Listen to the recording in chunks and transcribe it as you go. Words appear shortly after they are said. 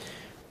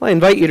Well, I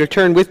invite you to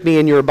turn with me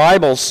in your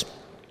Bibles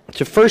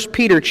to 1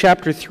 Peter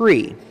chapter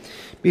 3.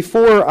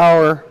 Before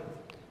our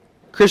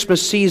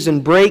Christmas season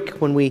break,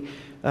 when we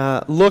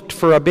looked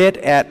for a bit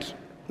at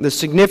the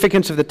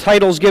significance of the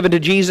titles given to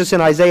Jesus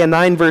in Isaiah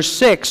 9 verse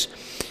 6,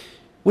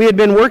 we had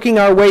been working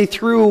our way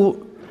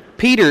through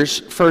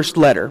Peter's first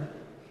letter,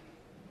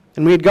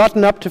 and we had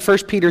gotten up to 1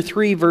 Peter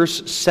 3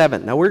 verse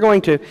 7. Now we're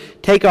going to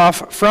take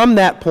off from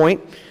that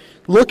point,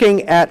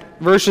 looking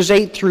at verses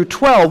 8 through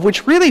 12,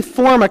 which really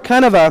form a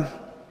kind of a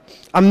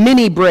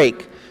mini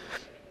break.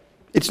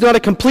 It's not a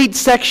complete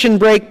section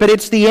break, but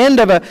it's the end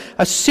of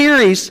a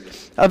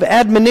series of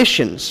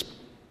admonitions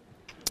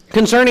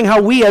concerning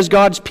how we as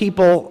God's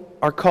people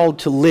are called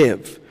to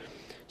live.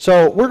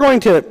 So we're going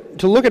to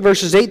look at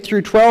verses 8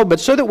 through 12, but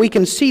so that we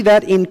can see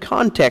that in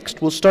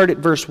context, we'll start at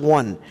verse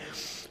 1.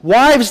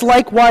 Wives,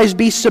 likewise,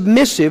 be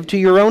submissive to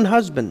your own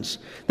husbands,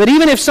 that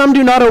even if some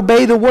do not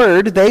obey the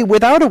word, they,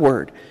 without a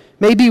word,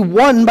 may be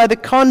won by the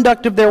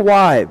conduct of their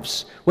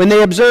wives, when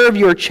they observe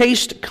your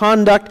chaste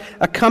conduct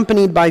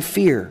accompanied by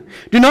fear.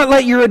 Do not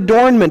let your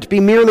adornment be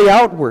merely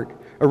outward,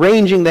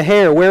 arranging the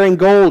hair, wearing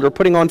gold, or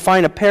putting on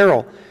fine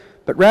apparel,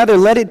 but rather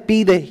let it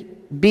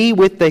be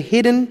with the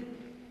hidden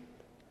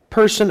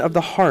person of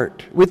the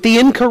heart, with the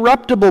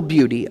incorruptible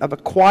beauty of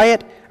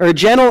a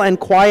gentle and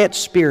quiet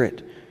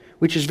spirit,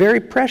 which is very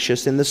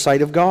precious in the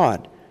sight of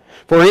God.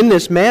 For in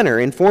this manner,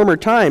 in former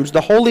times,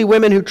 the holy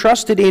women who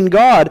trusted in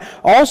God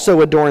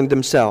also adorned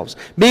themselves,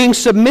 being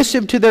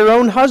submissive to their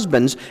own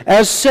husbands,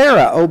 as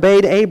Sarah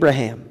obeyed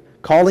Abraham,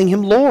 calling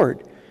him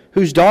Lord,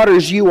 whose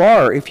daughters you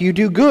are, if you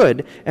do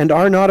good, and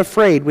are not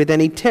afraid with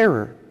any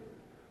terror.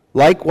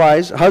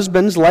 Likewise,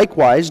 husbands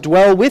likewise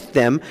dwell with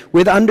them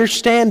with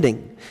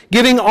understanding,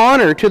 giving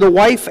honor to the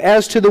wife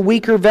as to the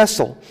weaker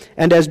vessel,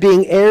 and as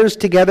being heirs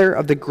together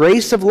of the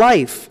grace of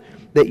life,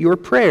 that your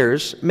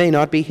prayers may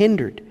not be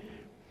hindered.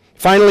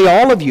 Finally,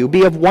 all of you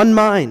be of one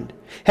mind,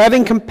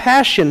 having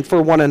compassion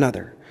for one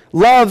another.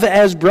 Love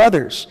as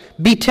brothers.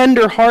 Be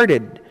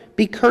tender-hearted.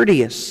 Be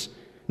courteous.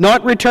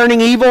 Not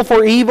returning evil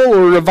for evil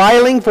or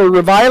reviling for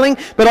reviling,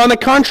 but on the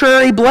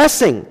contrary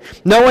blessing,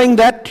 knowing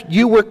that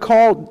you were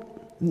called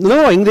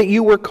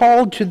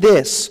to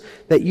this,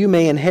 that you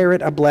may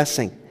inherit a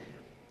blessing.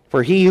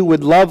 For he who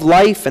would love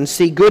life and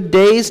see good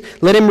days,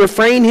 let him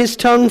refrain his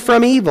tongue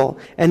from evil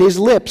and his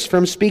lips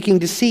from speaking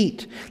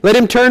deceit. Let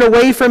him turn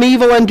away from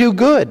evil and do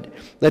good.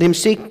 Let him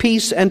seek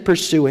peace and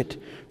pursue it.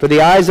 For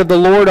the eyes of the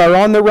Lord are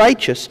on the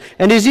righteous,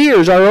 and his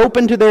ears are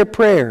open to their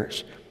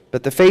prayers.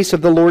 But the face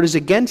of the Lord is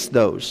against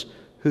those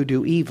who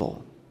do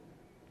evil.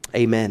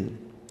 Amen.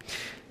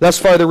 Thus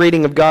far the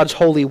reading of God's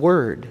holy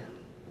word.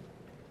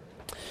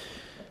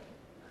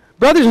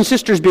 Brothers and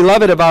sisters,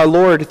 beloved of our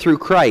Lord through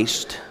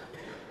Christ,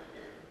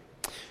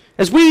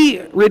 as we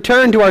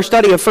return to our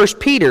study of 1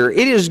 Peter,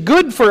 it is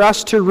good for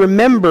us to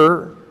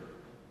remember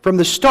from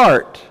the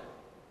start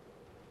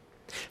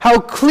how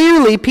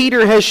clearly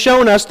Peter has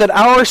shown us that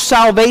our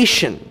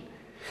salvation,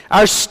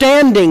 our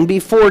standing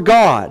before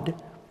God,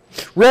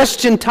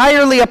 rests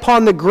entirely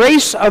upon the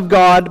grace of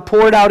God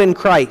poured out in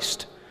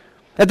Christ.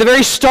 At the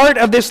very start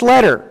of this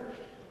letter,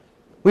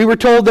 we were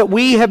told that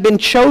we have been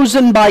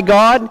chosen by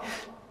God,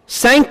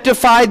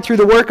 sanctified through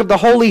the work of the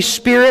Holy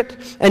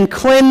Spirit, and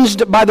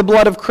cleansed by the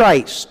blood of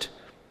Christ.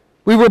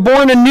 We were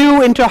born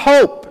anew into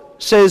hope,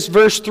 says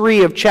verse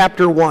 3 of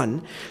chapter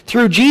 1,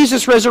 through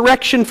Jesus'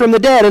 resurrection from the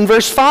dead. And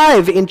verse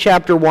 5 in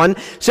chapter 1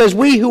 says,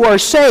 we who are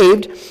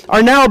saved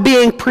are now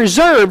being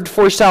preserved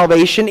for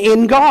salvation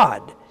in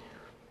God.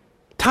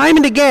 Time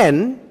and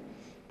again,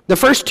 the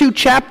first two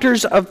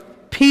chapters of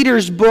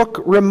Peter's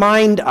book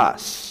remind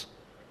us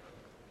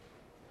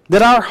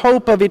that our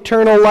hope of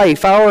eternal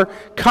life, our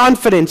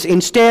confidence in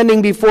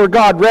standing before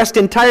God, rest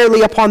entirely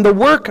upon the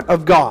work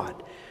of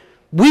God.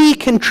 We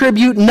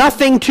contribute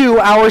nothing to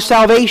our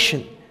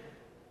salvation.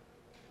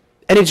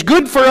 And it's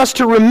good for us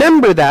to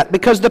remember that,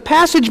 because the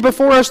passage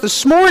before us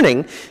this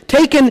morning,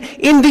 taken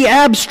in the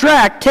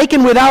abstract,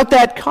 taken without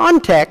that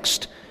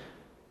context,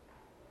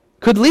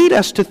 could lead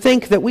us to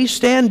think that we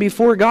stand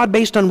before God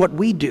based on what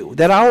we do,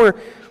 that our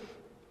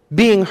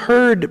being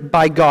heard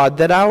by God,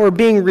 that our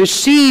being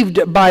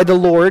received by the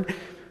Lord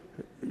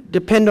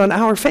depend on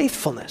our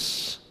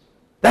faithfulness.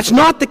 That's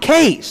not the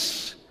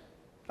case.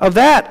 Of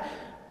that,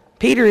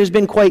 Peter has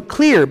been quite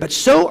clear, but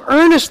so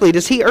earnestly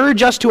does he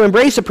urge us to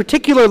embrace a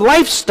particular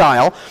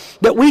lifestyle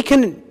that we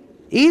can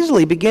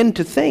easily begin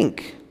to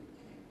think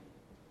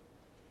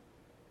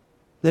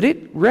that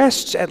it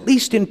rests at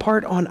least in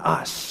part on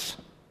us.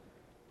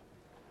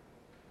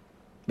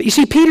 But you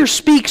see, Peter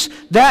speaks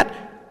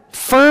that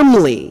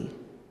firmly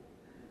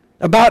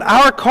about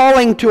our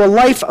calling to a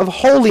life of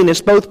holiness,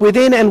 both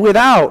within and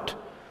without,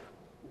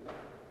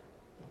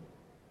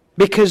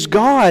 because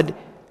God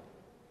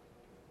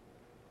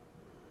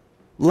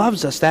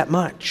loves us that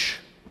much.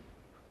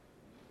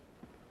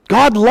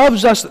 God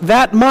loves us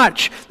that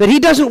much that he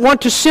doesn't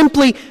want to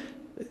simply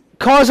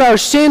cause our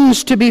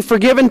sins to be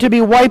forgiven, to be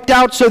wiped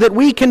out, so that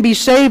we can be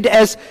saved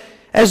as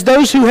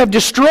those who have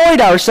destroyed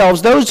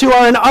ourselves, those who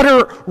are an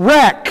utter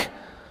wreck.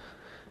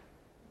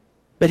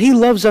 But He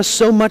loves us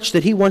so much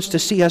that He wants to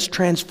see us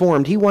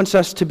transformed. He wants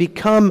us to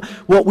become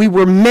what we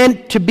were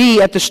meant to be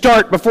at the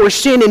start before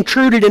sin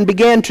intruded and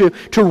began to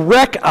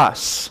wreck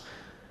us.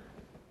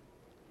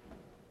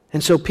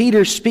 And so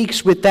Peter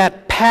speaks with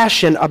that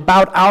passion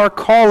about our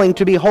calling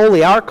to be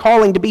holy, our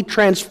calling to be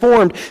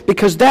transformed,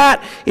 because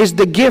that is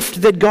the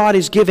gift that God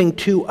is giving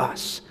to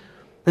us.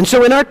 And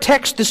so in our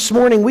text this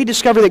morning, we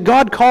discover that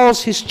God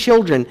calls His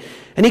children,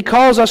 and He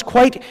calls us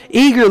quite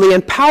eagerly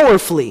and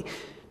powerfully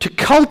to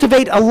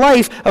cultivate a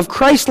life of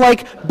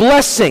Christ-like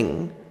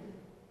blessing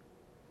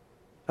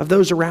of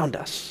those around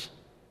us.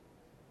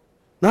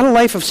 Not a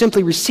life of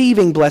simply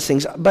receiving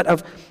blessings, but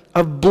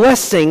of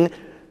blessing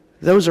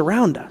those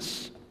around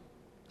us.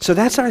 So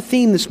that's our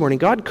theme this morning.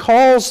 God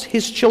calls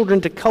His children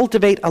to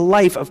cultivate a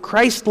life of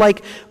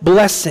Christ-like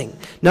blessing.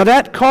 Now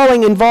that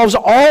calling involves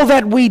all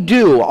that we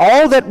do,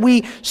 all that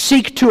we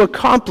seek to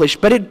accomplish,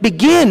 but it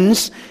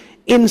begins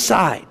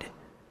inside.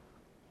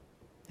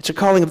 It's a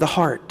calling of the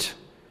heart.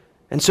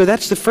 And so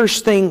that's the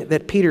first thing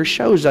that Peter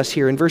shows us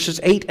here in verses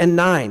 8 and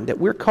 9, that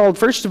we're called,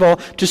 first of all,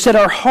 to set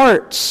our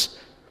hearts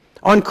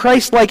on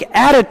Christ-like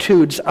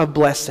attitudes of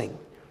blessing.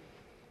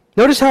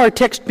 Notice how our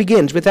text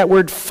begins with that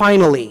word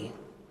finally.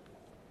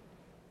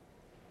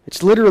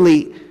 It's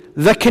literally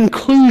the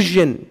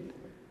conclusion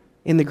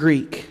in the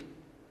Greek,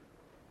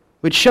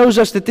 which shows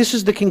us that this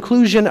is the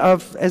conclusion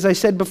of, as I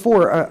said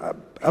before,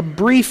 a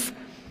brief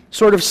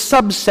sort of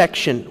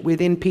subsection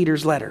within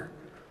Peter's letter.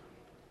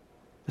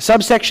 A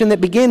subsection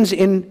that begins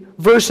in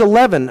verse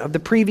 11 of the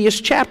previous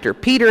chapter.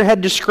 Peter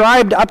had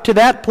described up to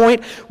that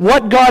point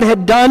what God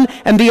had done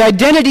and the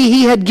identity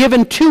He had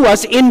given to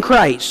us in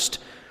Christ.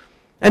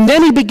 And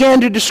then he began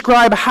to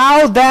describe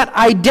how that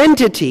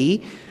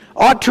identity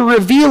ought to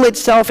reveal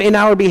itself in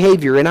our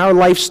behavior, in our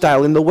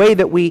lifestyle, in the way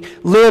that we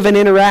live and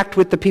interact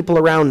with the people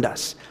around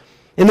us.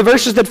 In the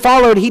verses that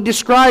followed, he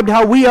described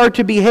how we are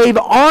to behave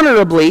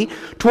honorably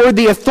toward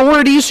the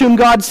authorities whom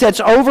God sets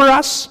over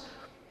us,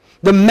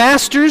 the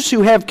masters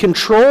who have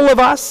control of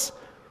us,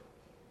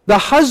 the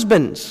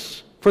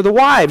husbands for the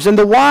wives, and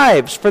the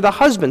wives for the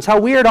husbands, how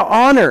we are to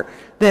honor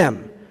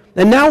them.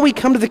 And now we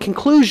come to the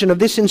conclusion of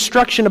this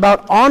instruction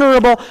about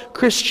honorable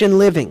Christian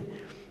living.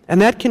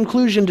 And that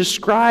conclusion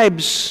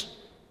describes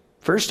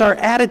first our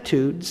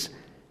attitudes,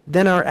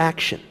 then our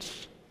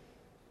actions.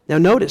 Now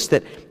notice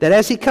that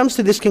as he comes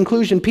to this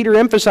conclusion, Peter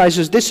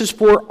emphasizes this is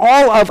for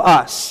all of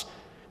us.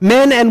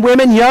 Men and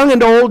women, young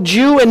and old,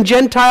 Jew and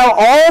Gentile,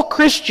 all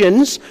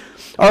Christians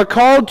are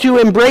called to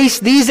embrace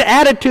these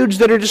attitudes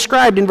that are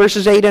described in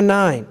verses 8 and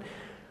 9.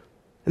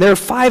 And there are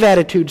 5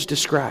 attitudes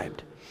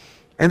described.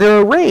 And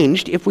they're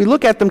arranged, if we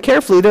look at them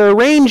carefully, they're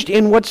arranged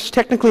in what's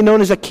technically known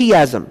as a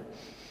chiasm.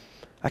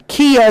 A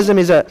chiasm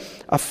is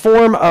a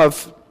form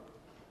of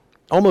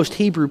almost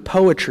Hebrew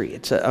poetry.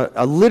 It's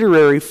a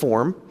literary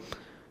form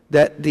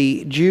that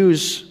the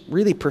Jews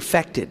really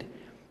perfected.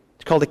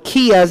 It's called a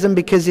chiasm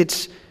because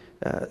it's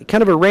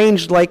kind of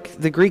arranged like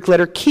the Greek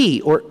letter chi,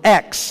 or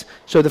X.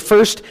 So the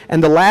first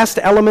and the last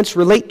elements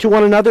relate to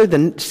one another,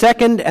 the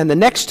second and the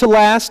next to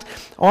last,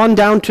 on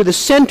down to the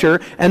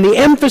center, and the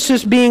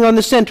emphasis being on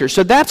the center.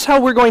 So that's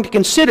how we're going to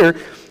consider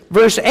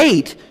verse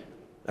 8,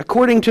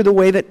 according to the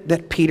way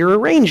that Peter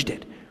arranged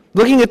it.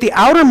 Looking at the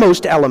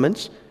outermost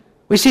elements,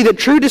 we see that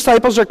true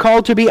disciples are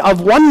called to be of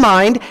one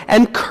mind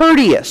and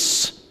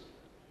courteous.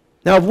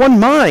 Now, of one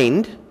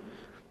mind,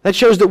 that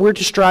shows that we're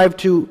to strive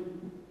to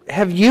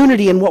have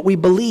unity in what we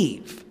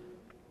believe.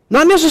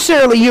 Not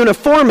necessarily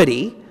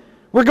uniformity.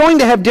 We're going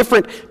to have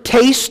different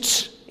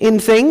tastes in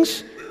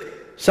things.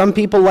 Some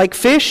people like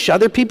fish,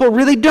 other people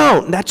really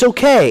don't, and that's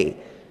okay.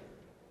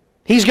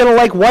 He's going to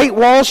like white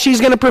walls,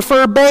 she's going to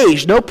prefer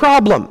beige, no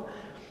problem.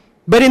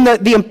 But in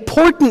the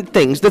important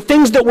things, the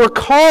things that we're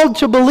called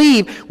to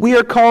believe, we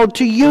are called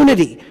to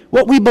unity.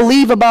 What we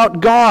believe about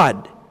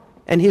God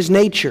and His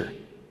nature,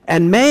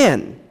 and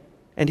man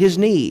and his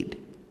need.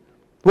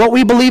 What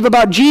we believe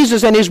about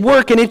Jesus and His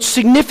work and its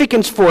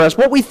significance for us.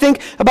 What we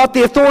think about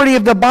the authority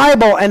of the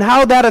Bible and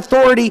how that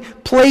authority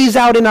plays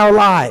out in our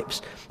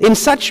lives. In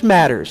such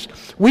matters,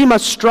 we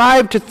must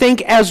strive to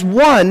think as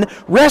one,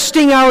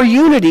 resting our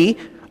unity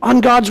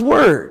on God's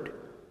Word.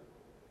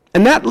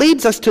 And that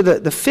leads us to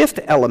the fifth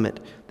element,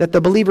 that the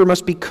believer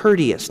must be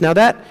courteous. Now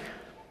that,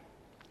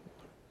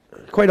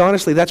 quite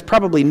honestly, that's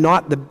probably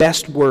not the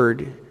best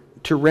word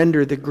to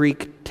render the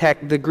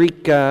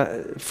Greek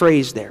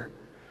phrase there.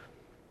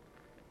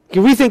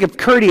 When we think of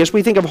courteous,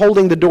 we think of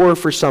holding the door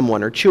for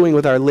someone or chewing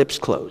with our lips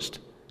closed.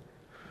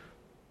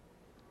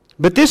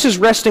 But this is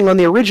resting on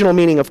the original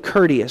meaning of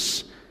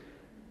courteous,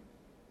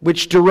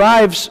 which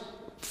derives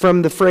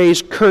from the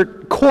phrase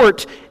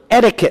court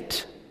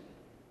etiquette.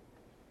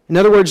 In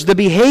other words, the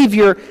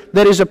behavior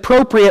that is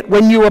appropriate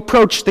when you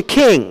approach the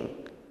king.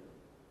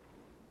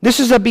 This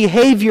is a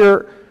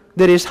behavior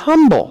that is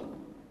humble,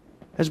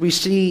 as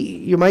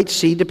you might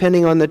see,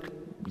 depending on the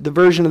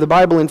version of the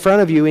Bible in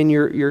front of you in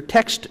your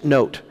text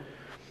note.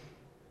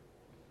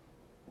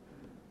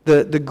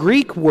 The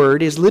Greek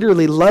word is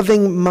literally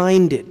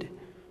loving-minded.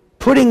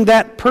 putting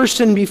that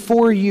person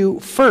before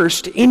you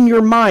first in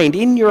your mind,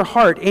 in your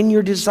heart, in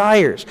your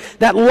desires.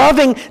 That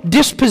loving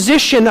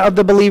disposition of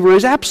the believer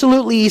is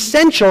absolutely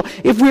essential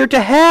if we are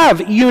to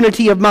have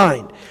unity of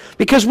mind.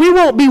 Because we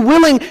won't be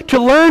willing to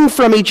learn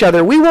from each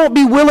other. We won't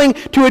be willing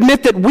to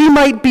admit that we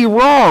might be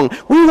wrong.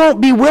 We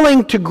won't be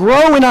willing to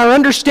grow in our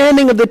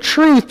understanding of the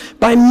truth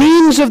by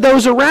means of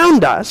those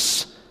around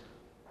us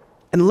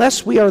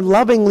unless we are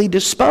lovingly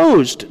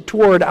disposed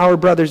toward our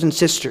brothers and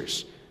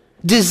sisters,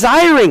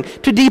 desiring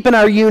to deepen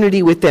our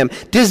unity with them,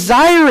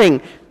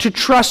 desiring to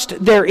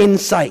trust their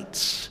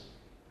insights.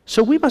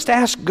 So we must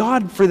ask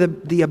God for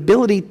the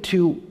ability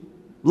to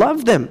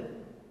love them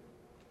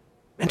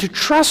and to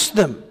trust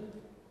them.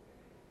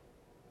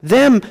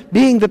 Them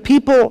being the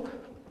people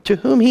to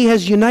whom He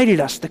has united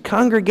us, the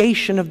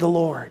congregation of the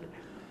Lord.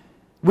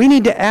 We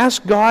need to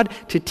ask God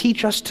to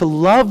teach us to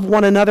love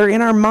one another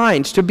in our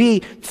minds, to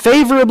be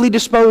favorably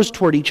disposed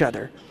toward each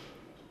other,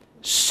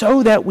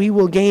 so that we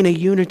will gain a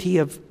unity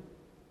of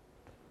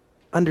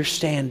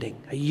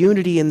understanding, a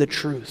unity in the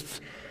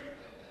truth.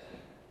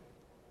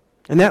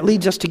 And that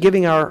leads us to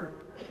giving our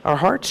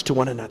hearts to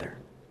one another.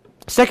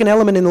 Second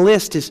element in the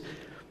list is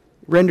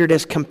rendered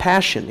as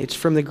compassion. It's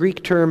from the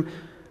Greek term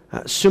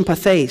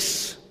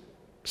sympathes.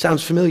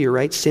 Sounds familiar,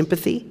 right?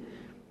 Sympathy.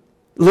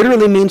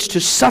 Literally means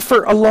to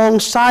suffer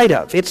alongside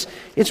of.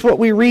 It's what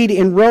we read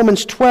in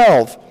Romans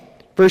 12,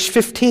 verse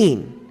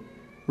 15.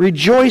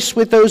 Rejoice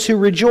with those who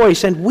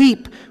rejoice and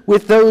weep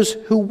with those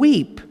who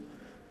weep.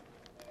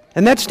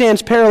 And that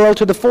stands parallel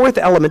to the fourth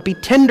element, be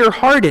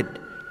tender-hearted.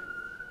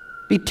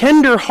 Be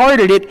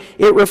tender-hearted.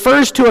 It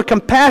refers to a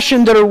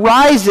compassion that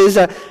arises,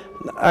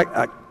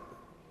 a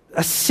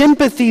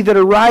sympathy that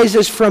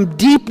arises from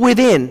deep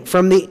within,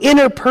 from the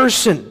inner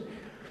person.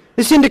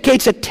 This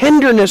indicates a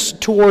tenderness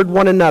toward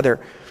one another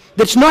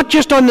that's not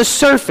just on the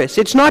surface.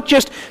 It's not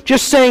just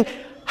saying,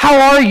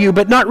 how are you,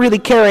 but not really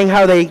caring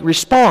how they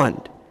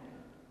respond.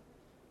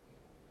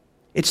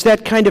 It's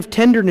that kind of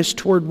tenderness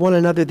toward one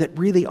another that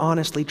really,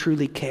 honestly,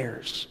 truly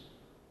cares.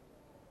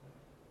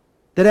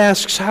 That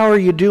asks, how are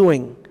you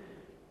doing?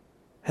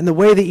 And the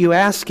way that you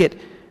ask it,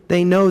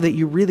 they know that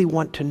you really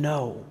want to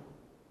know.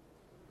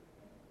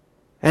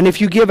 And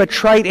if you give a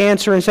trite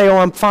answer and say, oh,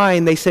 I'm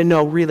fine, they say,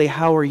 no, really,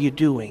 how are you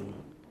doing?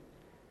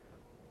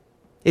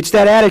 It's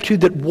that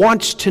attitude that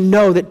wants to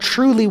know, that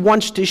truly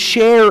wants to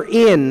share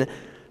in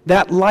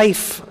that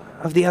life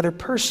of the other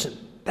person.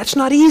 That's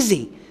not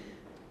easy.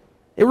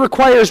 It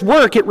requires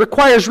work. It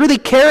requires really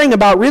caring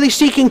about, really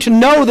seeking to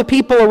know the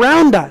people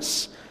around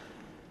us.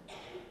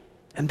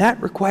 And that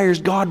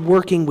requires God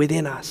working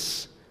within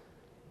us.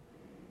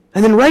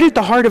 And then right at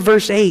the heart of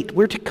verse 8,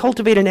 we're to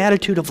cultivate an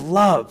attitude of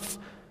love.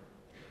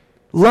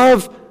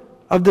 Love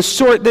of the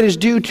sort that is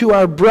due to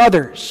our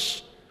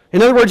brothers.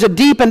 In other words, a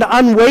deep and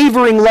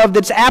unwavering love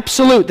that's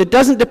absolute, that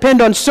doesn't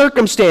depend on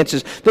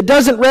circumstances, that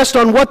doesn't rest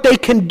on what they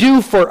can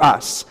do for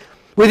us.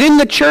 Within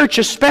the church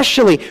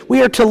especially,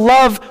 we are to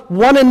love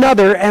one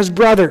another as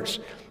brothers,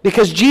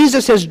 because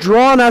Jesus has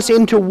drawn us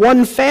into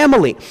one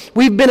family.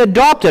 We've been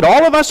adopted.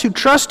 All of us who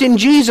trust in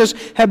Jesus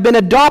have been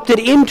adopted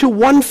into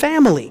one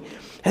family.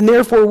 And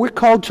therefore, we're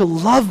called to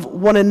love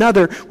one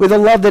another with a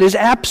love that is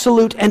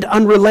absolute and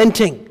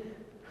unrelenting.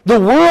 The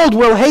world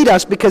will hate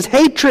us because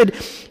hatred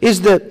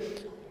is the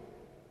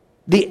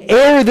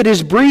air that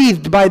is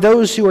breathed by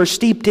those who are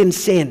steeped in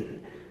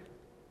sin.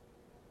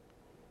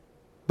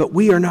 But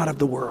we are not of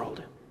the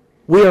world.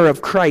 We are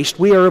of Christ.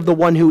 We are of the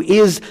one who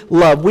is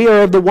love. We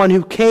are of the one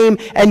who came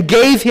and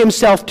gave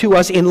himself to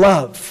us in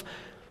love.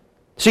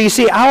 So you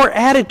see, our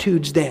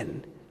attitudes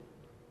then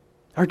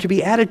are to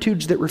be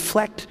attitudes that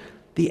reflect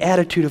the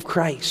attitude of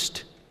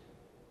Christ.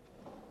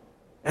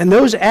 And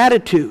those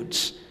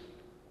attitudes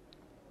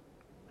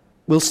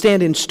will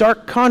stand in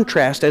stark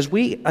contrast as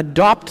we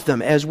adopt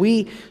them, as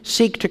we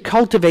seek to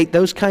cultivate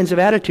those kinds of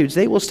attitudes.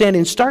 They will stand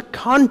in stark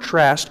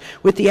contrast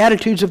with the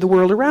attitudes of the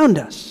world around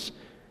us.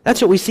 That's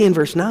what we see in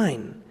verse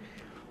 9.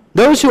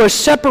 Those who are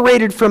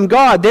separated from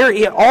God,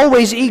 they're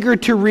always eager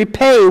to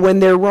repay when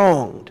they're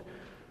wronged.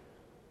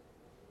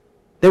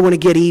 They want to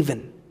get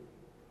even.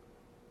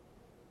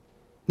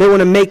 They want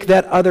to make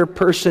that other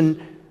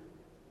person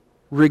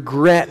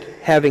regret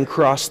having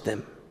crossed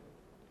them.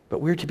 But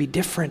we're to be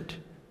different.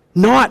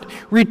 Not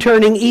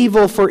returning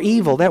evil for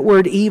evil. That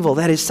word evil,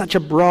 that is such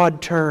a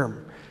broad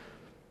term.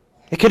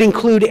 It could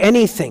include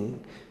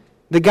anything.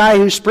 The guy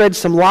who spread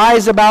some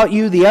lies about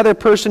you, the other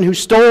person who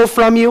stole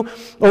from you,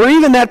 or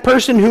even that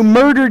person who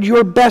murdered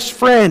your best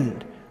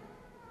friend.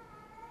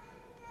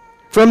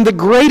 From the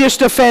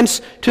greatest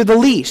offense to the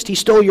least, he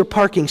stole your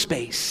parking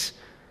space.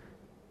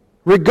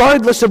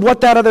 Regardless of what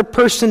that other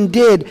person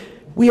did,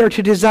 we are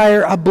to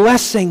desire a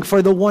blessing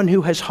for the one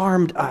who has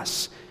harmed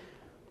us.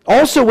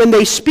 Also, when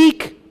they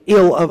speak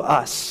ill of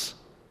us,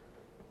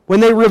 when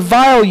they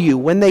revile you,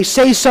 when they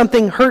say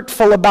something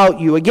hurtful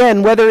about you,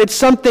 again, whether it's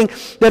something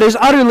that has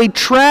utterly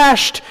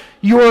trashed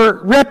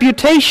your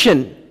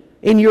reputation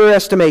in your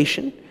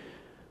estimation,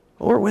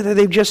 or whether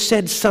they've just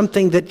said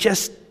something that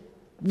just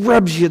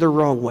rubs you the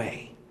wrong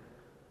way.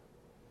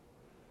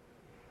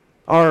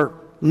 Our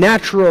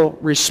natural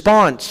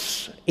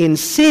response in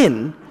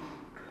sin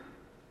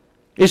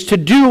is to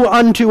do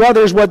unto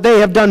others what they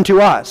have done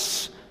to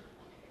us.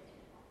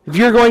 If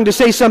you're going to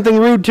say something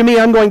rude to me,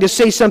 I'm going to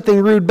say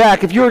something rude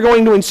back. If you're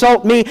going to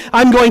insult me,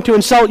 I'm going to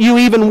insult you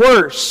even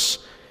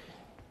worse.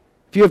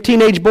 If you have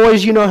teenage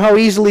boys, you know how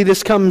easily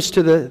this comes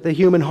to the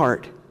human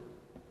heart.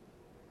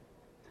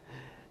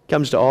 It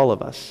comes to all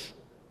of us.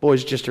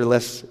 Boys just are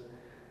less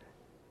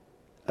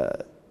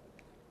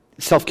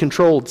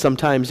self-controlled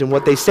sometimes in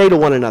what they say to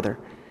one another.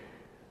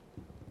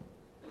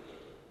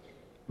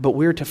 But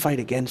we're to fight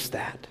against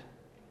that.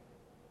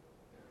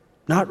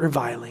 Not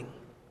reviling,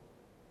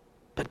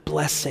 but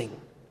blessing.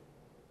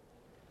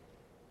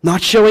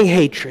 Not showing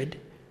hatred,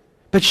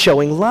 but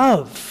showing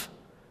love.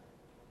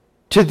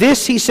 To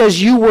this, he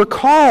says, you were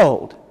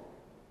called,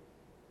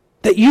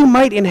 that you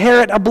might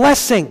inherit a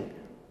blessing.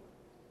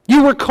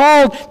 You were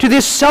called to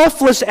this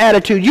selfless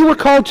attitude. You were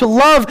called to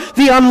love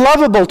the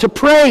unlovable, to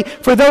pray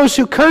for those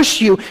who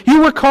curse you.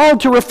 You were called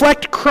to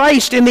reflect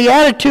Christ in the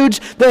attitudes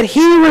that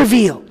he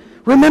revealed.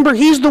 Remember,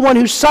 he's the one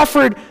who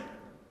suffered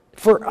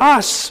for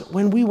us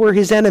when we were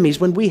his enemies,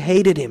 when we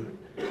hated him.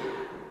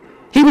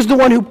 He was the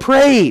one who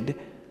prayed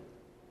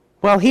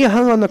while he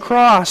hung on the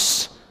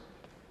cross,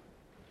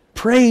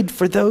 prayed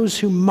for those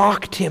who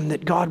mocked him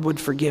that God would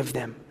forgive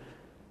them.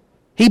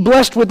 He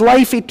blessed with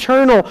life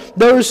eternal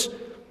those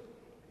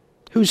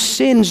whose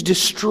sins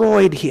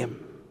destroyed him.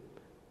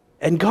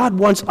 And God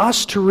wants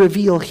us to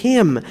reveal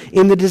him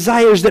in the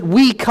desires that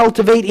we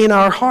cultivate in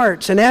our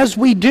hearts. And as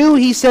we do,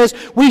 he says,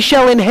 we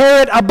shall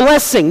inherit a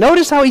blessing.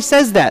 Notice how he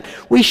says that.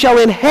 We shall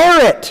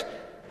inherit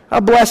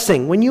a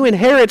blessing. When you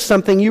inherit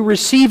something, you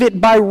receive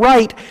it by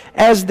right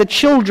as the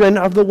children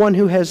of the one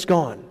who has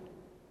gone.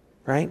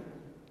 Right?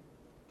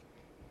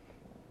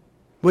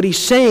 What he's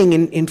saying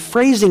in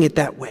phrasing it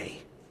that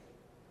way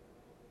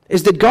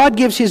is that God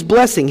gives his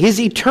blessing,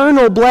 his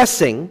eternal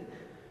blessing,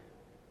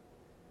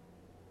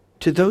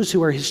 to those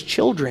who are his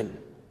children.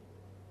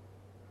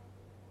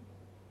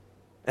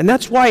 And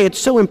that's why it's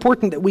so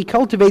important that we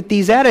cultivate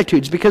these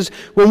attitudes, because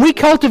when we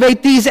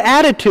cultivate these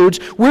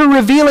attitudes, we're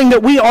revealing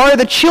that we are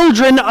the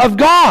children of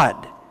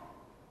God.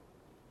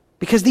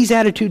 Because these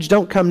attitudes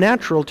don't come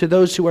natural to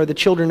those who are the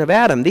children of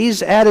Adam.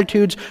 These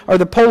attitudes are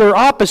the polar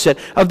opposite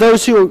of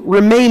those who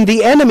remain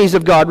the enemies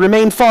of God,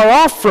 remain far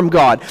off from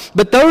God.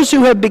 But those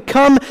who have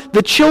become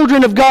the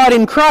children of God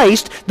in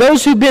Christ,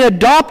 those who've been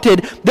adopted,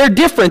 they're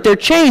different, they're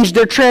changed,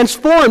 they're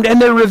transformed,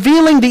 and they're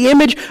revealing the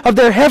image of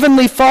their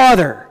heavenly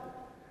Father.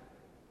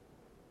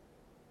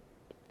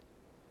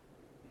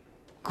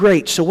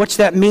 Great, so what's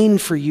that mean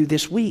for you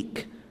this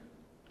week?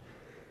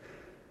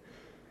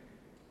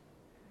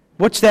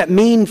 What's that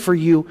mean for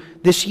you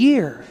this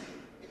year?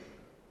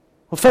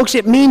 Well, folks,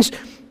 it means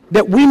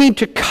that we need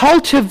to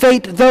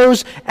cultivate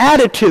those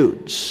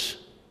attitudes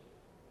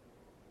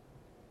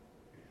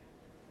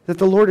that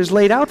the Lord has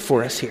laid out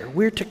for us here.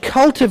 We're to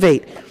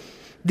cultivate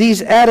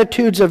these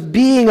attitudes of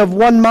being of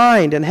one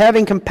mind and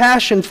having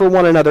compassion for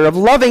one another, of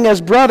loving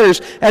as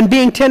brothers and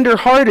being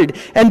tender-hearted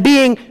and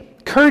being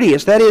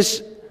courteous, that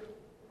is,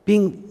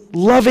 being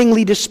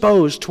lovingly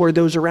disposed toward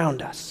those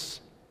around us.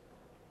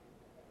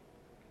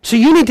 So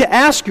you need to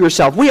ask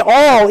yourself, we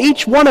all,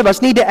 each one of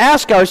us need to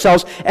ask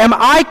ourselves, am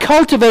I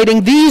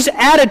cultivating these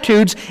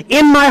attitudes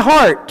in my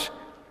heart?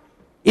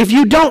 If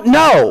you don't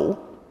know,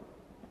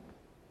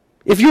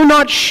 if you're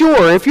not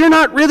sure, if you're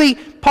not really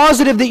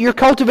positive that you're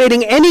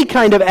cultivating any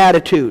kind of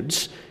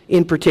attitudes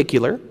in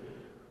particular,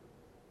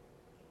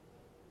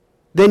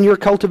 then you're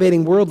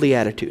cultivating worldly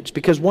attitudes.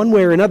 Because one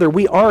way or another,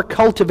 we are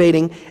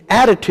cultivating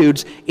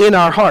attitudes in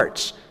our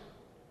hearts.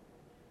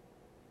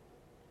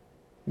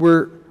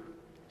 We're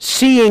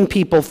seeing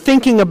people,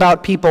 thinking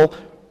about people,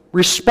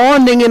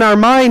 responding in our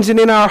minds and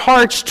in our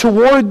hearts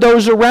toward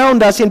those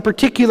around us in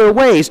particular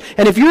ways.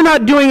 And if you're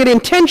not doing it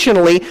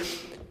intentionally,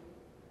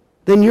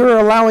 then you're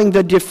allowing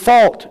the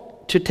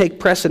default to take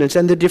precedence.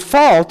 And the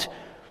default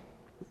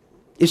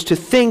is to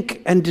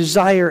think and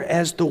desire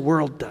as the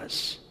world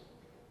does.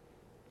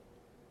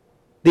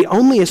 The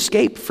only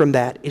escape from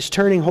that is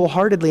turning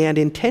wholeheartedly and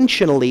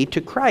intentionally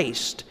to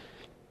Christ,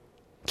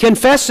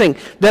 confessing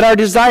that our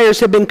desires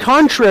have been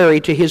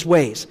contrary to his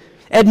ways,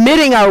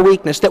 admitting our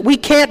weakness, that we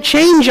can't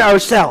change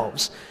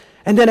ourselves,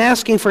 and then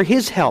asking for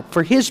his help,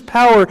 for his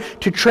power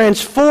to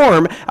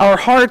transform our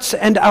hearts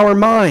and our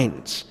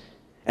minds.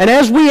 And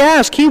as we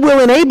ask, he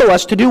will enable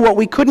us to do what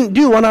we couldn't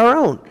do on our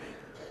own.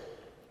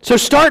 So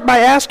start by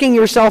asking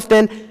yourself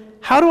then,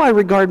 how do I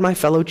regard my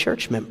fellow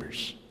church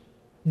members?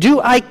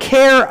 Do I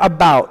care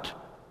about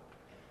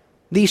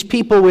these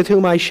people with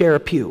whom I share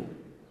a pew?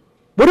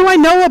 What do I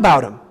know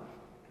about them?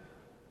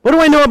 What do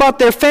I know about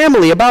their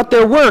family, about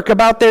their work,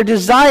 about their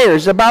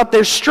desires, about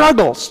their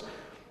struggles?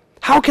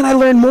 How can I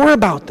learn more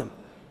about them?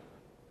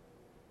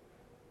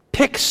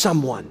 Pick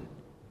someone.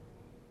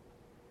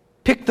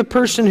 Pick the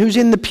person who's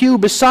in the pew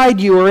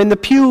beside you or in the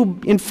pew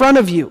in front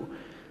of you,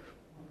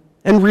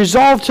 and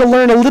resolve to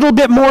learn a little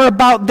bit more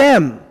about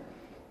them.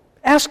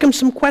 Ask them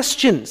some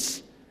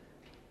questions.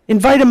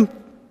 Invite them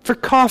for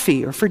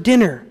coffee or for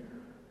dinner.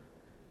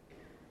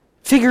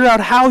 Figure out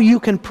how you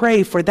can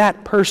pray for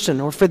that person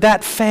or for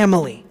that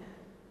family.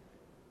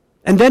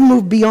 And then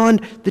move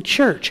beyond the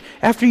church.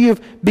 After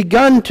you've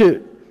begun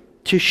to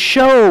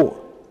show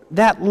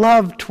that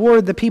love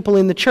toward the people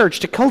in the church,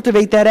 to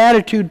cultivate that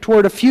attitude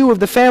toward a few of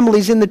the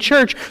families in the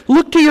church,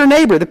 look to your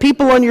neighbor, the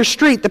people on your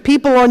street, the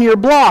people on your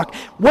block.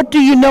 What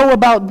do you know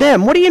about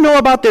them? What do you know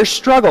about their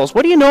struggles?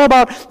 What do you know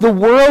about the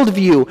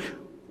worldview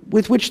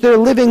with which they're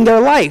living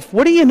their life?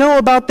 What do you know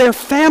about their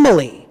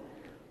family?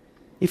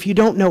 If you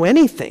don't know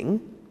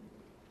anything,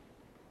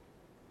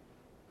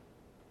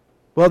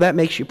 well, that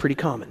makes you pretty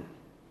common.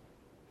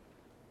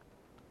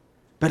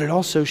 But it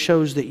also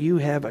shows that you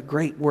have a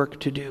great work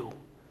to do.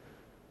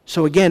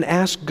 So again,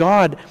 ask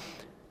God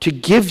to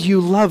give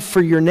you love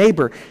for your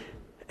neighbor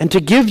and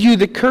to give you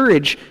the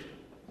courage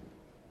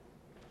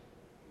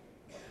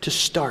to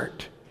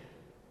start.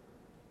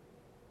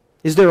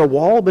 Is there a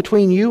wall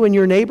between you and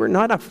your neighbor?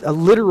 Not a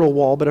literal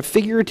wall, but a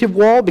figurative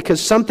wall because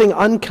something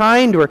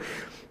unkind or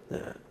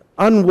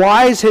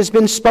unwise has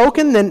been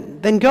spoken?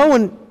 Then go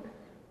and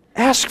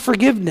ask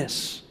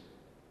forgiveness.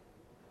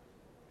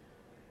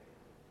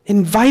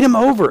 Invite them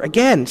over.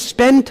 Again,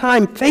 spend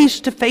time face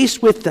to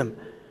face with them.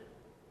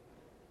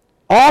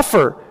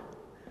 Offer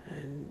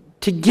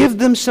to give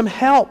them some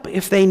help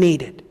if they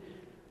need it.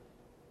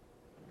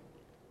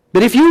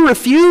 But if you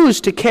refuse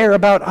to care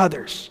about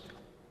others,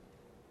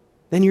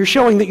 then you're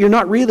showing that you're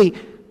not really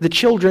the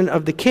children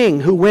of the King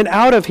who went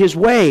out of his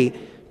way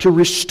to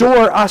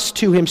restore us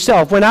to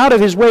himself, went out of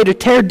his way to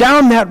tear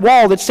down that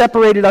wall that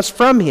separated us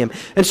from him.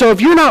 And so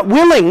if you're not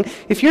willing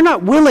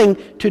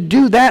to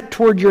do that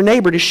toward your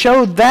neighbor, to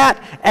show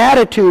that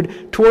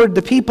attitude toward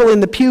the people in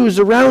the pews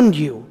around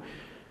you,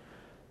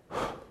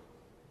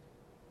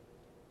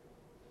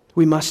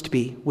 we must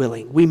be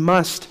willing. We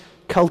must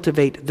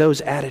cultivate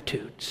those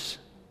attitudes.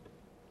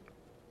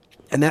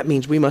 And that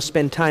means we must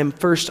spend time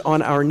first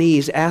on our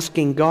knees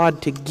asking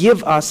God to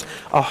give us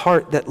a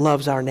heart that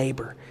loves our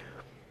neighbor.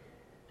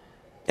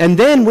 And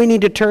then we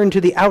need to turn to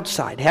the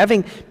outside.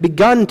 Having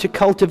begun to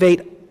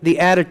cultivate the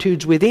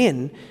attitudes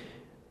within,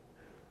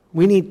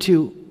 we need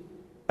to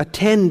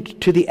attend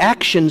to the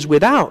actions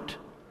without.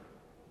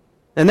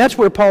 And that's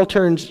where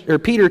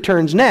Peter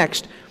turns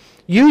next,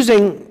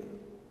 using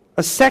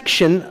a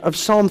section of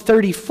Psalm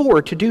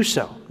 34 to do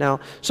so.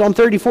 Now, Psalm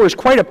 34 is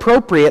quite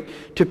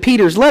appropriate to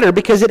Peter's letter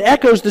because it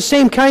echoes the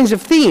same kinds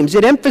of themes.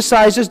 It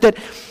emphasizes that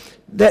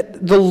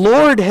the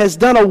Lord has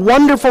done a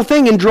wonderful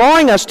thing in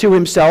drawing us to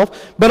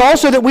himself, but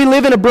also that we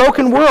live in a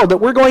broken world, that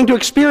we're going to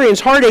experience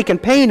heartache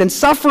and pain and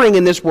suffering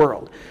in this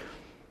world.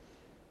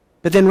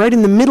 But then right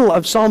in the middle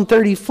of Psalm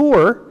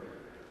 34,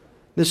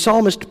 the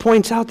psalmist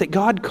points out that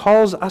God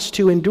calls us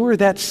to endure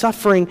that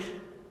suffering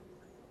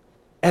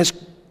as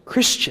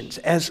Christians,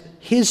 as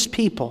his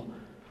people,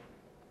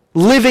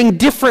 living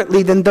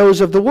differently than those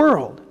of the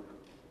world.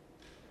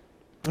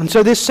 And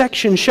so this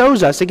section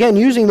shows us, again,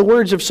 using the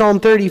words of Psalm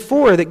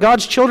 34, that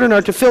God's children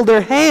are to fill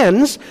their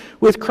hands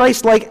with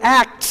Christ-like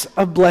acts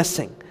of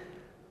blessing.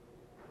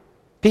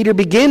 Peter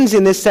begins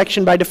in this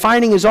section by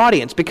defining his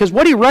audience, because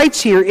what he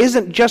writes here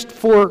isn't just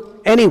for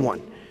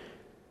anyone.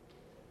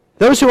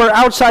 Those who are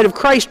outside of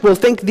Christ will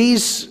think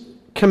these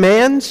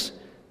commands,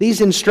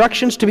 these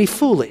instructions, to be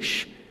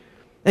foolish.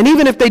 And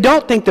even if they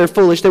don't think they're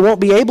foolish, they won't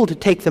be able to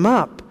take them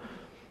up.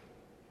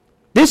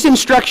 This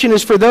instruction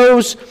is for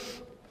those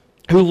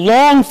who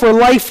long for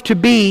life to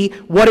be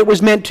what it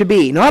was meant to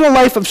be. Not a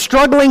life of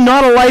struggling,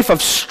 not a life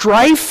of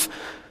strife,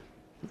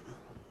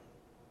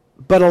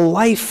 but a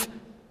life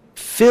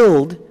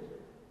filled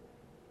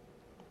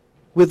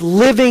with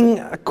living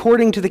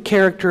according to the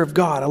character of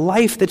God. A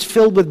life that's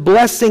filled with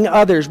blessing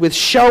others, with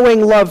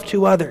showing love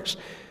to others.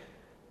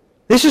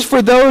 This is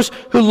for those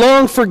who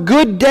long for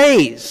good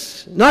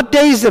days, not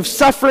days of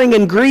suffering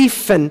and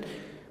grief and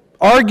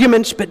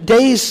arguments, but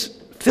days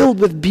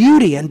filled with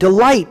beauty and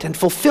delight and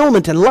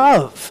fulfillment and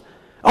love.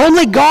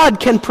 Only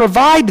God can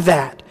provide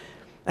that.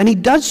 And he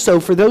does so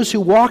for those who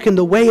walk in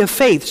the way of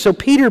faith. So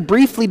Peter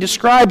briefly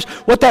describes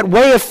what that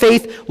way of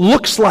faith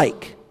looks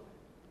like.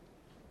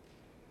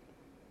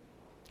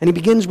 And he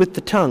begins with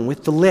the tongue,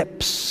 with the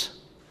lips.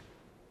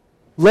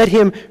 Let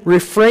him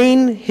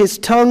refrain his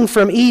tongue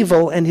from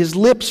evil and his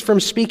lips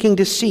from speaking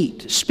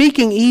deceit.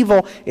 Speaking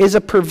evil is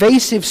a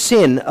pervasive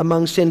sin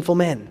among sinful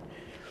men.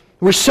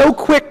 We're so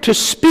quick to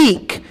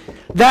speak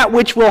that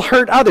which will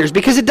hurt others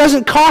because it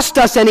doesn't cost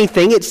us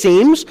anything, it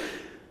seems,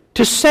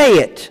 to say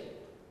it.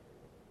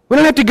 We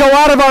don't have to go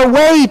out of our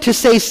way to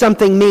say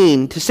something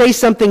mean, to say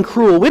something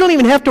cruel. We don't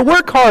even have to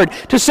work hard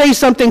to say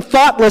something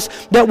thoughtless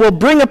that will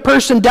bring a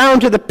person down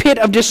to the pit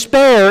of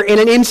despair in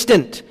an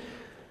instant.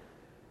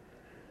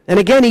 And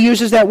again, he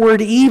uses that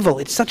word evil.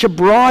 It's such a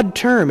broad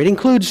term. It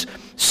includes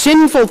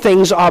sinful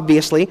things,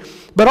 obviously,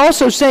 but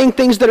also saying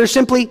things that are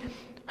simply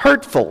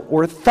hurtful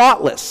or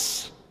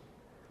thoughtless.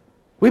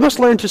 We must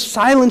learn to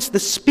silence the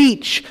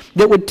speech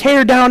that would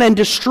tear down and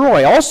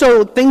destroy.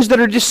 Also, things that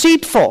are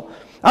deceitful.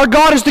 Our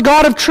God is the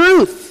God of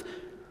truth,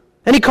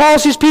 and he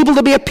calls his people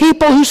to be a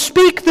people who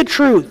speak the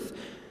truth.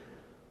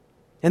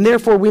 And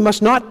therefore, we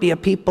must not be a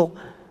people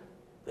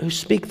who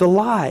speak the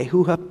lie,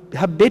 who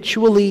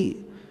habitually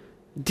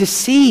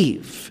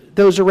deceive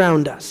those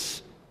around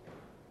us.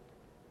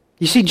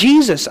 You see,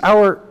 Jesus,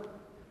 our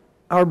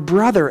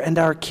brother and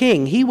our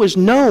King, he was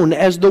known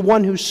as the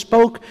one who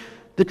spoke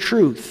the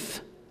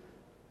truth.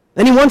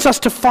 And he wants us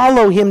to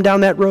follow him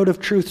down that road of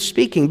truth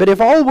speaking. But if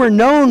all we're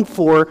known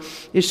for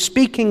is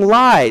speaking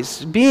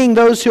lies, being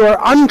those who are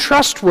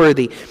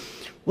untrustworthy,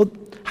 well,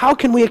 how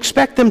can we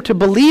expect them to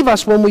believe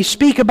us when we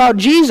speak about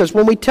Jesus,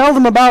 when we tell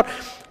them about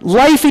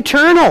life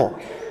eternal?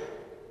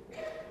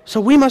 So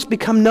we must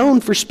become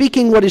known for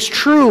speaking what is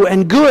true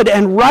and good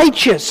and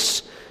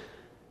righteous,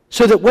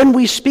 so that when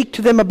we speak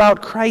to them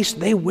about Christ,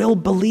 they will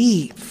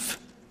believe.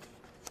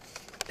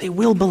 They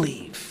will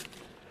believe.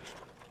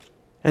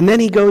 And then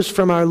he goes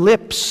from our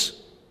lips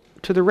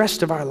to the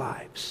rest of our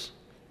lives.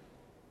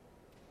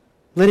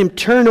 Let him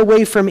turn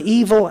away from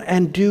evil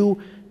and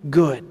do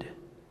good.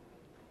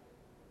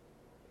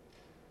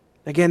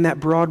 Again, that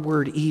broad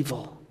word,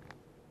 evil.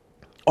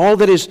 All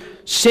that is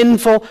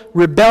sinful,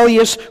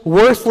 rebellious,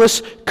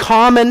 worthless,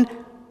 common,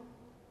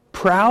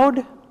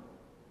 proud,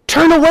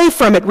 turn away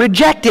from it,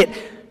 reject it.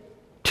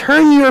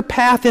 Turn your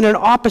path in an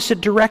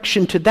opposite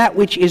direction to that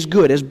which is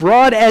good. As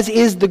broad as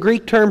is the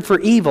Greek term for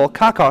evil,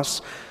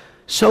 kakos,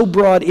 so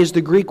broad is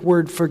the Greek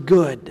word for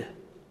good.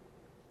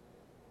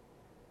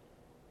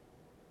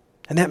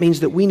 And that means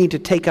that we need to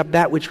take up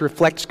that which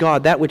reflects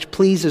God, that which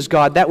pleases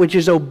God, that which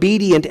is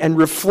obedient and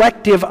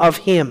reflective of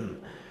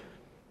him.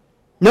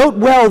 Note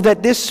well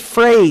that this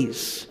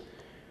phrase,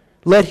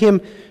 let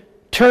him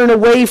turn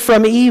away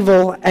from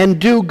evil and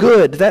do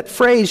good, that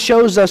phrase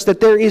shows us that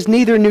there is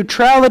neither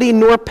neutrality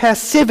nor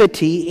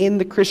passivity in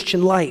the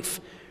Christian life.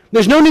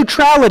 There's no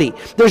neutrality.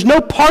 There's no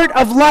part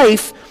of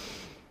life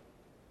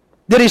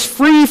that is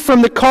free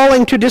from the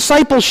calling to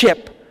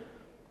discipleship.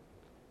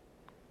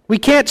 We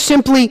can't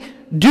simply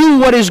do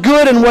what is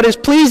good and what is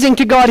pleasing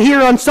to God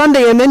here on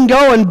Sunday and then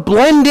go and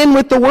blend in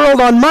with the world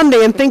on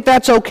Monday and think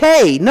that's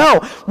okay. No,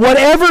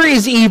 whatever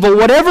is evil,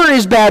 whatever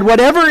is bad,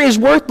 whatever is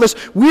worthless,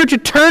 we're to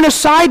turn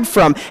aside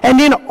from.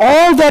 And in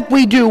all that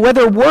we do,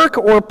 whether work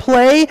or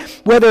play,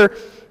 whether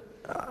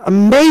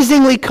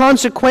amazingly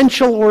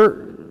consequential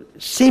or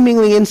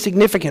seemingly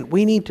insignificant,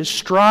 we need to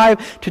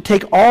strive to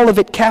take all of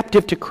it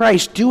captive to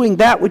Christ, doing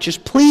that which is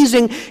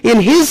pleasing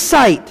in his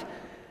sight.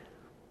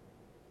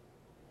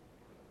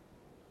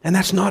 And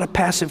that's not a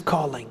passive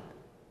calling.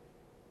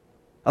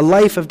 A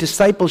life of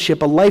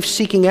discipleship, a life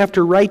seeking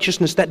after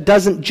righteousness, that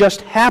doesn't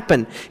just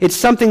happen. It's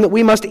something that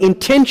we must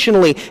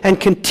intentionally and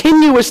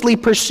continuously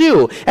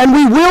pursue. And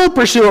we will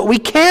pursue it. We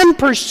can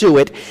pursue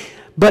it.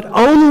 But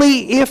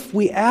only if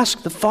we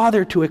ask the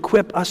Father to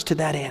equip us to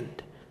that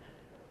end.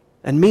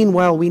 And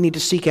meanwhile, we need to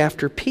seek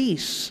after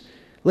peace.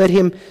 Let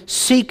him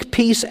seek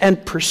peace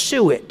and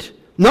pursue it.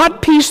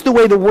 Not peace the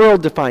way the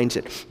world defines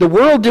it. The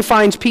world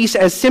defines peace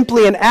as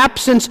simply an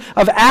absence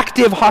of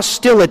active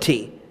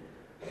hostility.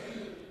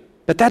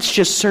 But that's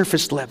just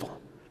surface level.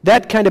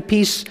 That kind of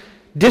peace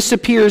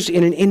disappears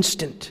in an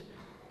instant.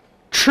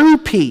 True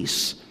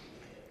peace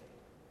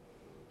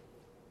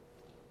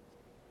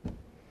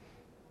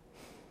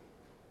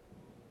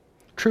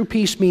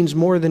means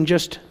more than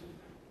just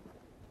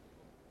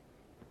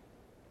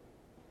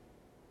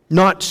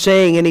not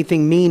saying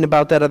anything mean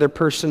about that other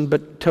person,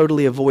 but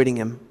totally avoiding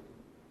him.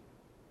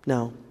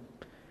 No.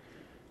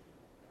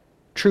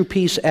 True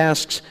peace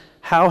asks,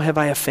 how have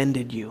I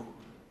offended you?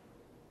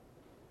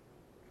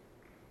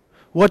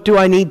 What do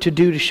I need to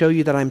do to show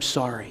you that I'm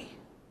sorry?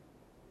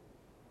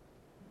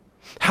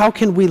 How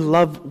can we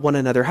love one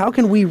another? How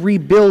can we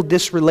rebuild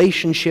this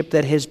relationship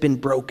that has been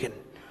broken?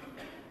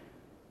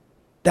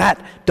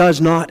 That does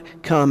not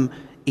come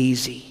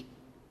easy.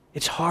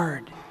 It's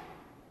hard.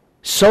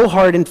 So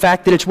hard, in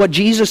fact, that it's what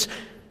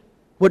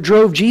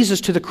drove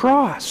Jesus to the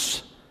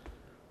cross.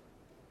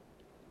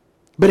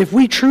 But if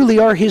we truly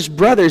are his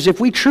brothers, if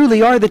we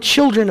truly are the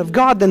children of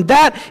God, then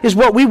that is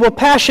what we will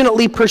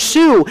passionately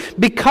pursue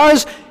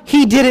because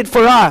he did it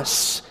for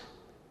us.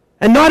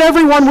 And not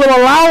everyone will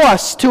allow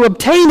us to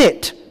obtain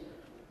it.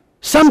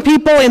 Some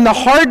people, in the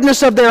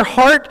hardness of their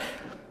heart,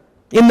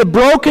 in the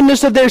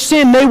brokenness of their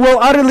sin, they will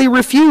utterly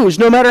refuse.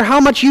 No matter how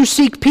much you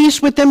seek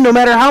peace with them, no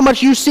matter how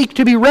much you seek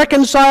to be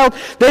reconciled,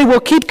 they will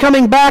keep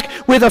coming back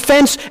with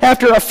offense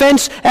after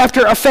offense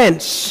after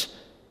offense.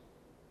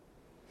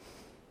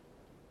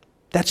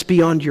 That's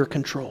beyond your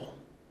control.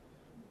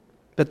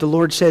 But the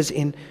Lord says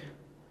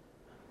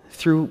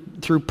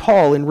through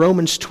Paul in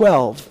Romans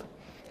 12,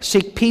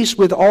 seek peace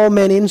with all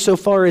men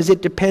insofar as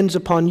it depends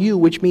upon you,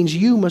 which means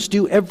you must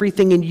do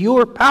everything in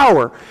your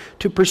power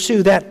to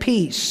pursue that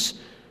peace.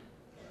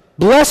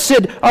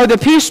 Blessed are the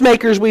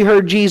peacemakers, we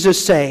heard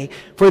Jesus say,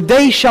 for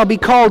they shall be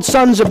called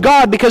sons of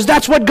God, because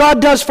that's what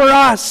God does for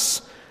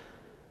us.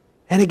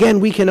 And again,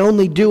 we can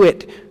only do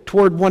it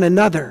toward one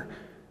another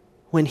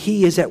when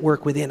he is at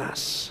work within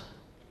us.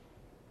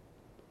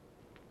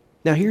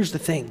 Now here's the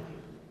thing.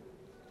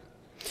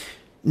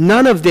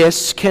 None of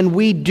this can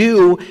we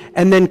do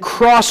and then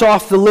cross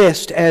off the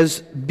list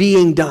as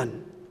being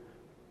done.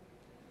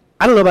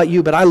 I don't know about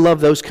you, but I love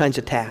those kinds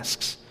of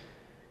tasks.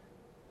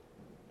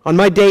 On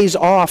my days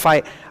off,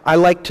 I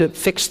like to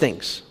fix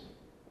things,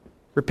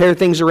 repair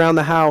things around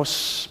the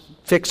house,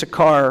 fix a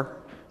car.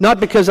 Not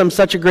because I'm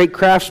such a great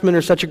craftsman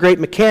or such a great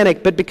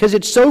mechanic, but because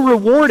it's so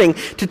rewarding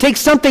to take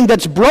something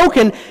that's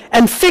broken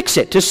and fix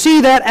it, to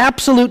see that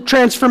absolute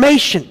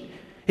transformation.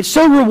 It's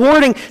so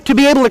rewarding to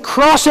be able to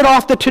cross it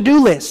off the to-do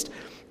list.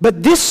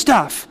 But this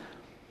stuff,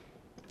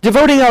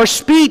 devoting our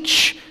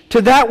speech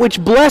to that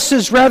which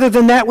blesses rather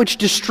than that which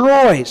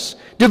destroys,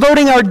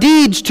 devoting our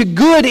deeds to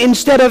good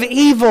instead of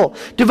evil,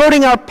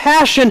 devoting our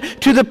passion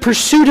to the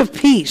pursuit of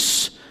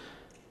peace,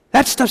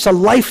 that stuff's a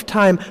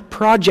lifetime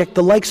project,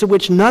 the likes of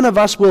which none of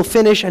us will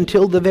finish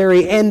until the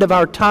very end of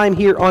our time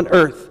here on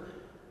earth.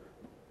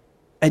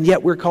 And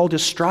yet we're called to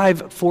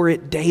strive for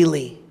it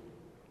daily.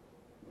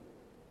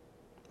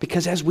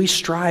 Because as we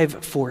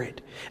strive for it,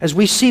 as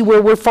we see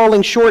where we're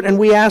falling short and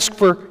we ask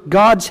for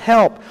God's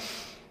help,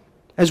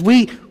 as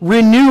we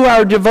renew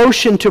our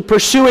devotion to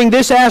pursuing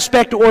this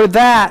aspect or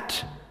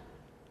that,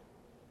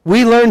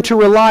 we learn to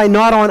rely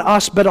not on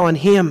us but on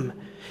Him.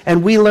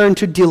 And we learn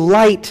to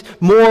delight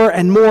more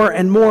and more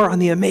and more on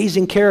the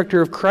amazing character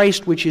of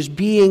Christ which is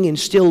being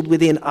instilled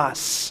within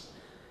us.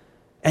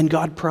 And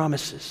God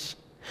promises,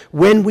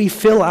 when we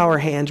fill our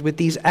hands with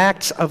these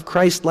acts of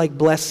Christ-like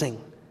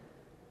blessing,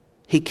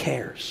 He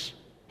cares.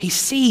 He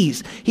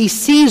sees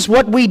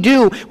what we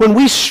do when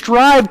we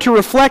strive to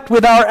reflect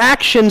with our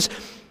actions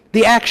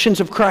the actions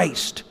of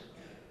Christ.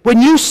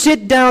 When you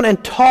sit down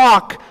and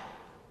talk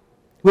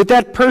with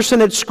that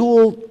person at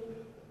school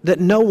that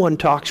no one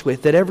talks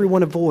with, that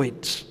everyone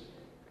avoids,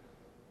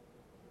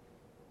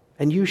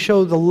 and you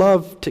show the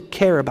love to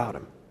care about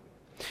them.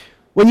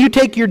 When you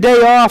take your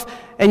day off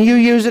and you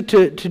use it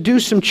to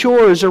do some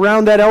chores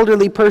around that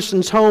elderly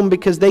person's home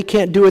because they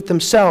can't do it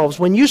themselves.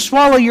 When you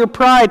swallow your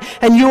pride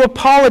and you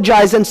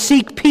apologize and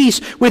seek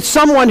peace with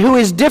someone who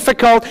is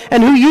difficult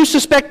and who you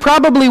suspect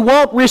probably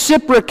won't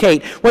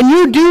reciprocate. When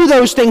you do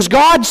those things,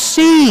 God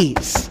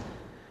sees.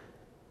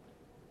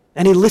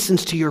 And He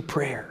listens to your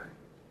prayer.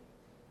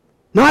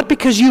 Not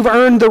because you've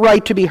earned the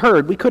right to be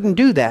heard. We couldn't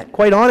do that.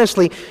 Quite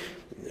honestly,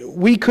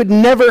 we could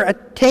never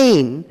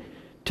attain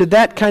to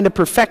that kind of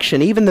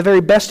perfection. Even the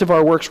very best of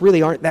our works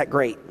really aren't that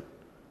great.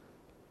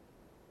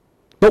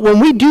 But when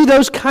we do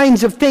those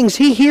kinds of things,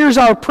 He hears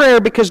our prayer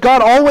because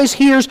God always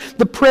hears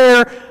the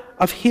prayer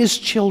of His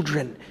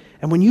children.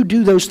 And when you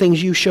do those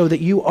things, you show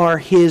that you are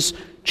His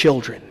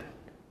children.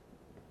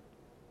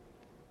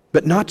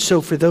 But not so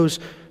for those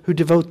who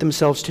devote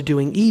themselves to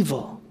doing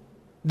evil.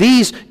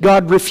 These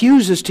God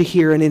refuses to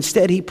hear, and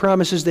instead He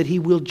promises that He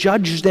will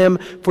judge them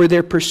for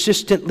their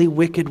persistently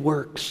wicked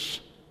works.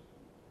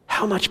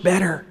 How much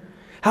better?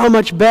 How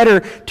much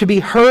better to be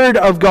heard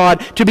of God,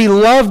 to be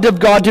loved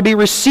of God, to be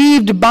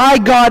received by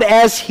God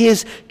as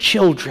His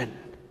children.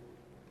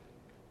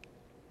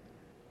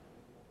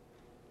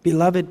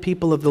 Beloved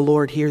people of the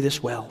Lord, hear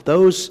this well.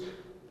 Those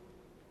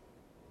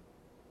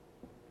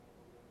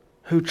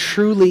who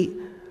truly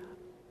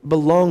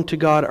belong to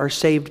God are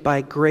saved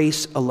by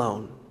grace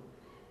alone,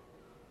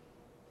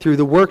 through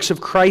the works of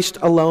Christ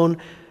alone,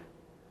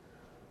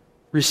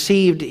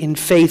 received in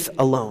faith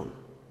alone.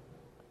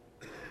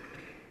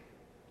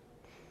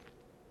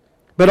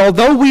 But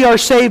although we are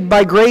saved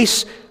by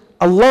grace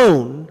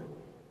alone,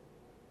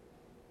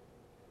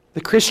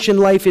 the Christian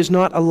life is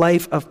not a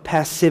life of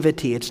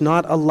passivity. It's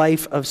not a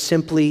life of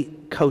simply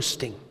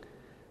coasting.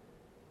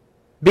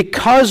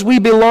 Because we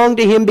belong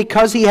to Him,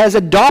 because He has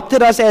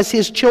adopted us as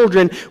His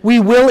children,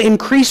 we will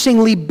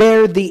increasingly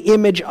bear the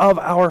image of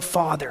our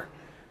Father.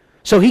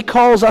 So He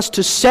calls us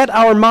to set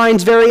our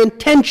minds very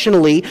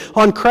intentionally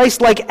on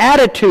Christ-like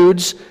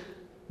attitudes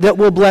that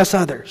will bless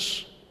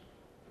others.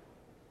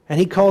 And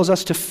He calls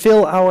us to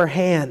fill our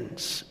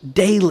hands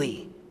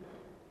daily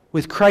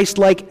with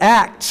Christ-like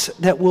acts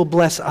that will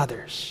bless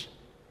others.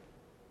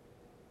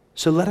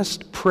 So let us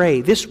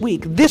pray this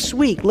week,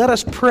 let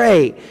us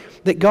pray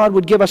that God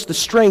would give us the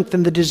strength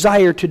and the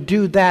desire to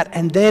do that.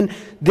 And then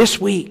this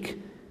week,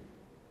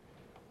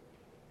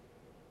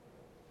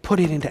 put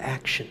it into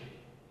action.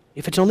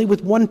 If it's only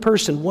with one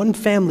person, one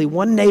family,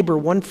 one neighbor,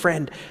 one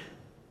friend,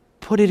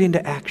 put it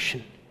into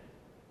action.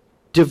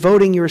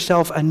 Devoting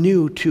yourself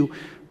anew to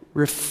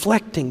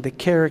reflecting the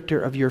character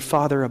of your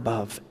Father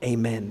above.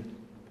 Amen.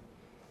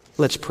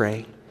 Let's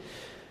pray.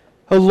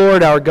 Oh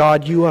Lord our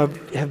God, You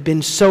have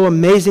been so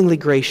amazingly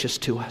gracious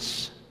to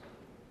us.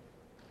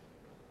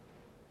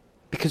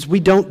 Because we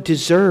don't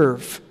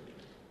deserve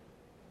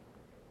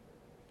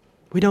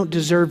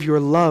Your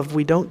love.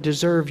 We don't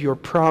deserve Your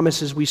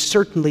promises. We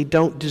certainly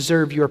don't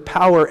deserve Your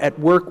power at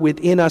work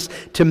within us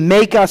to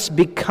make us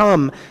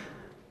become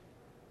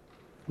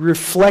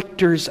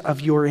reflectors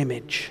of Your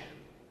image.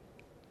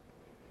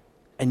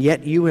 And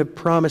yet You have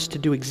promised to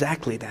do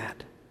exactly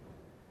that.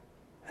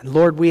 And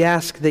Lord, we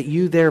ask that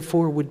You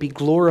therefore would be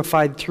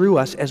glorified through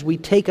us as we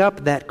take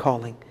up that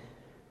calling.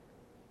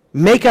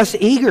 Make us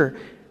eager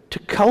to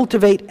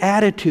cultivate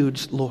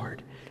attitudes,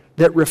 Lord,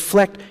 that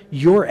reflect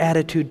Your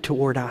attitude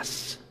toward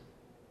us.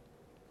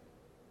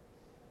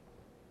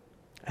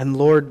 And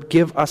Lord,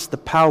 give us the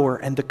power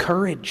and the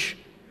courage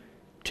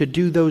to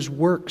do those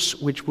works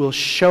which will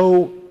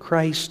show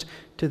Christ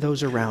to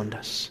those around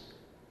us.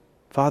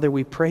 Father,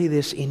 we pray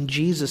this in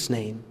Jesus'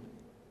 name.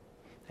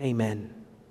 Amen.